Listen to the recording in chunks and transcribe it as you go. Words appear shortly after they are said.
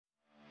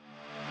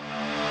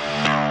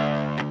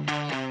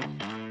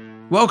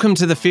Welcome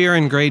to the Fear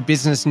and Greed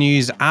Business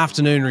News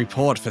Afternoon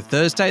Report for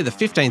Thursday, the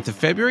 15th of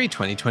February,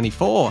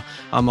 2024.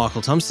 I'm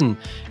Michael Thompson.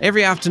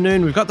 Every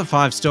afternoon, we've got the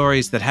 5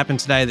 stories that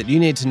happened today that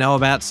you need to know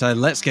about, so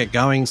let's get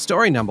going.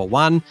 Story number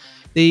 1.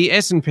 The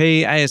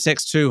S&P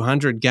ASX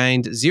 200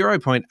 gained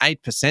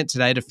 0.8%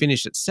 today to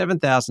finish at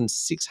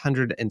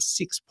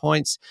 7,606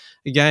 points.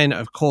 Again,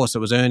 of course, it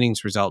was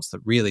earnings results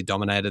that really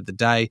dominated the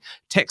day.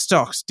 Tech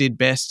stocks did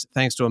best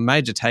thanks to a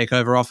major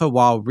takeover offer,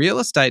 while real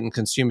estate and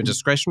consumer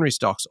discretionary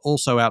stocks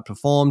also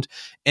outperformed.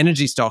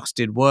 Energy stocks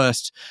did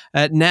worst.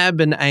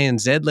 NAB and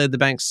ANZ led the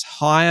banks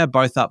higher,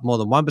 both up more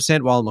than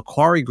 1%, while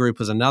Macquarie Group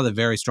was another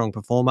very strong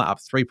performer, up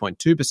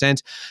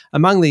 3.2%.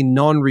 Among the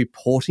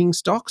non-reporting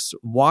stocks,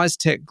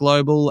 WiseTech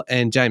Global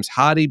and James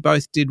Hardie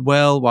both did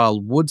well, while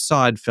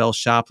Woodside fell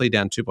sharply,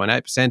 down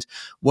 2.8%.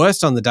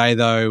 Worst on the day,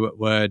 though,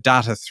 were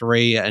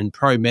Data3 and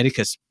Pro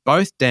Medicus,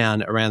 both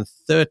down around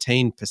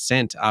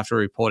 13% after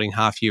reporting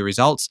half-year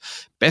results.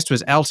 Best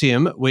was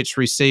Altium, which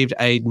received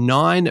a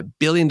 $9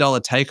 billion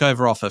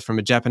takeover offer from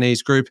a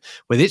Japanese group,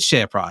 with its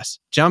share price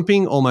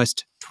jumping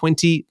almost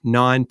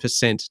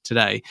 29%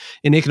 today.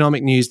 In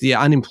economic news, the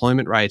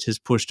unemployment rate has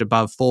pushed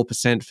above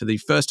 4% for the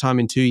first time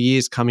in 2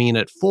 years, coming in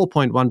at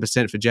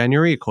 4.1% for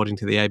January, according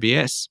to the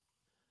ABS.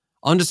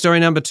 On to story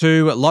number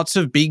 2, lots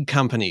of big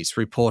companies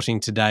reporting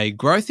today.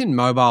 Growth in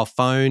mobile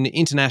phone,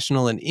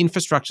 international and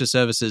infrastructure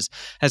services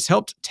has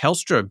helped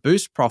Telstra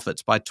boost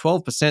profits by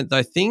 12%,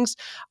 though things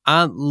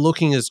aren't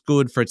looking as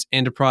good for its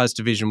enterprise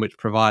division, which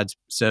provides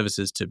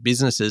services to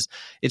businesses.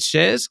 Its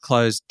shares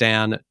closed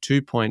down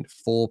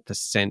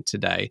 2.4%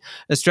 today.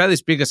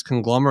 Australia's biggest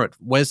conglomerate,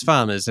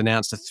 Wesfarmers,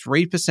 announced a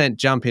 3%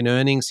 jump in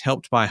earnings,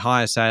 helped by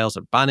higher sales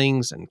at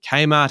Bunnings and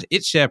Kmart.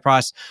 Its share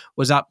price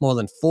was up more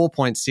than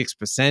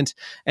 4.6%.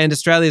 And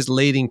Australia's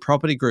leading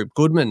property group,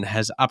 Goodman,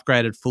 has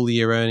upgraded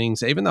full-year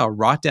earnings, even though a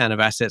write-down of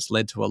assets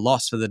led to a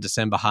loss for the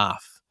December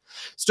half.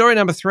 Story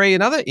number 3,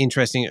 another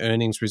interesting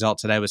earnings result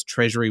today was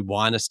Treasury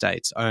Wine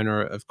Estates,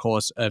 owner, of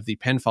course, of the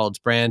Penfolds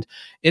brand.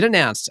 It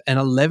announced an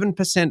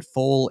 11%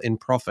 fall in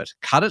profit,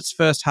 cut its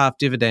first half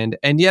dividend,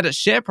 and yet its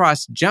share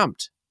price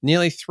jumped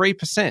nearly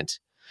 3%.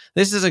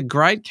 This is a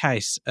great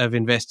case of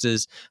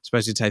investors, I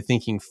suppose you'd say,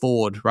 thinking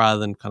forward rather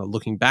than kind of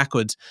looking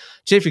backwards.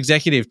 Chief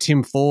Executive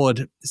Tim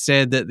Ford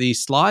said that the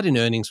slide in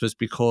earnings was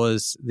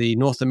because the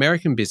North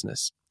American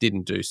business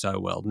didn't do so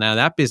well. Now,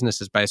 that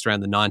business is based around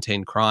the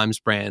 19 Crimes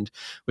brand,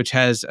 which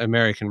has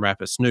American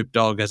rapper Snoop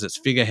Dogg as its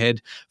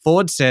figurehead.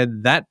 Ford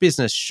said that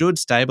business should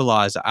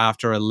stabilize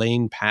after a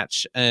lean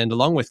patch, and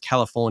along with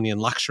Californian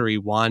luxury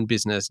wine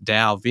business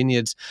Dow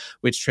Vineyards,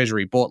 which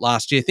Treasury bought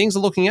last year, things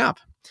are looking up.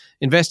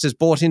 Investors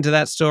bought into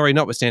that story,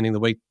 notwithstanding the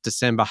weak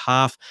December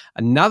half.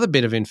 Another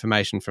bit of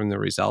information from the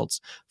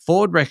results.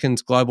 Ford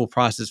reckons global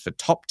prices for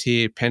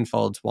top-tier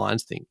Penfolds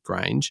wines, think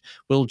Grange,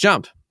 will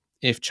jump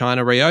if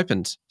China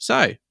reopens.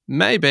 So,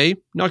 maybe,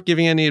 not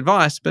giving any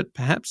advice, but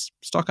perhaps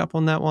stock up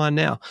on that wine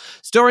now.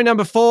 Story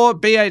number 4,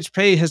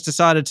 BHP has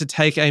decided to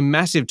take a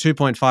massive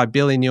 $2.5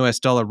 billion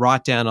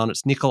write-down on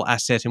its nickel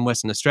asset in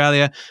Western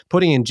Australia,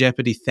 putting in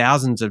jeopardy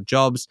thousands of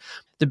jobs.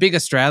 The big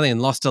Australian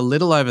lost a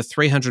little over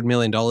 $300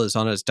 million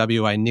on its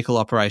WA nickel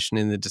operation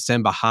in the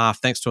December half,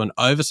 thanks to an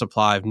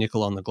oversupply of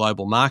nickel on the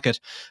global market.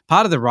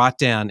 Part of the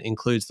write-down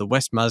includes the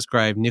West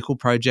Musgrave nickel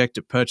project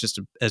it purchased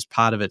as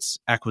part of its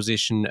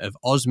acquisition of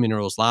Oz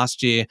Minerals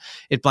last year.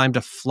 It blamed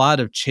a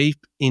flood of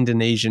cheap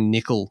Indonesian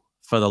nickel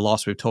for the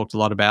loss. We've talked a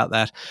lot about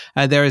that.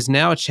 There is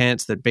now a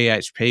chance that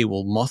BHP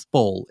will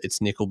mothball its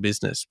nickel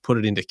business, put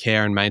it into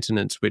care and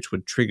maintenance, which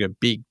would trigger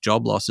big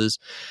job losses.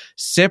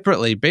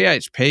 Separately,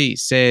 BHP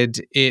said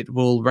it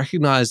will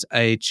recognise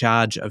a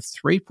charge of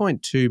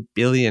 $3.2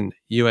 billion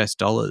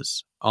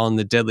on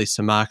the deadly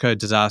Samarco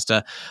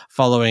disaster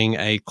following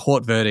a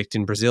court verdict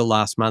in Brazil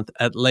last month.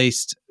 At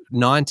least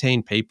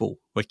 19 people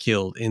were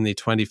killed in the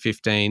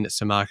 2015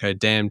 Samarco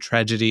dam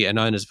tragedy, and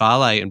owners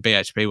Vale and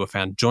BHP were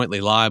found jointly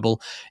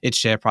liable. Its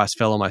share price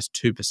fell almost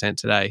 2%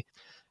 today.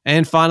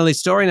 And finally,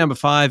 story number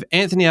 5,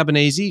 Anthony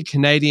Albanese,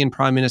 Canadian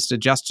Prime Minister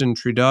Justin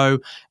Trudeau,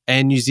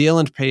 and New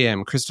Zealand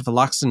PM Christopher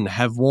Luxon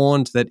have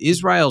warned that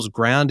Israel's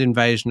ground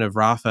invasion of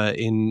Rafah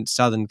in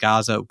southern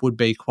Gaza would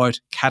be, quote,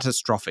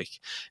 catastrophic,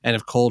 and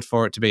have called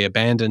for it to be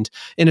abandoned.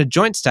 In a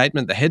joint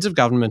statement, the heads of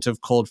government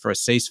have called for a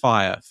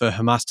ceasefire, for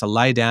Hamas to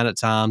lay down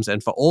its arms,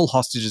 and for all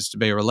hostages to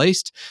be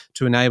released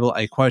to enable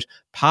a, quote,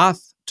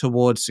 path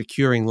towards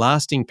securing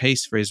lasting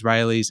peace for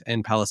Israelis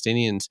and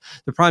Palestinians.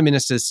 The Prime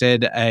Minister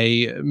said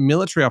a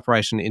military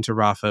operation into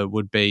Rafah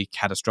would be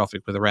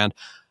catastrophic, with around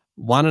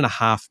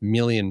 1.5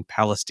 million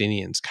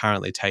Palestinians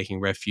currently taking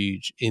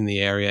refuge in the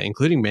area,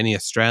 including many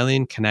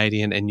Australian,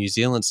 Canadian and New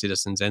Zealand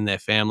citizens and their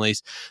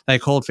families. They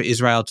called for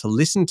Israel to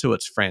listen to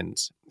its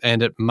friends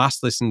and it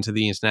must listen to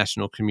the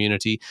international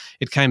community.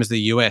 It came as the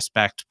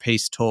US-backed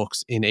peace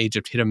talks in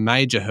Egypt hit a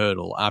major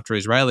hurdle after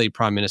Israeli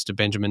Prime Minister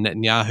Benjamin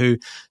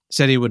Netanyahu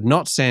said he would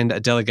not send a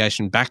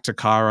delegation back to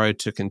Cairo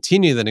to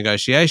continue the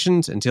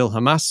negotiations until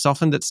Hamas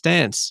softened its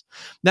stance.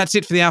 That's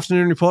it for the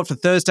afternoon report for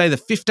Thursday, the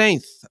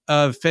 15th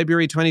of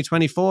February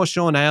 2024.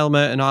 Sean Aylmer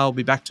and I will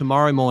be back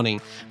tomorrow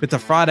morning with the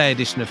Friday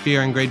edition of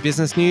Fear and Greed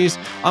Business News.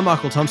 I'm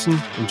Michael Thompson.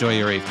 Enjoy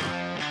your evening.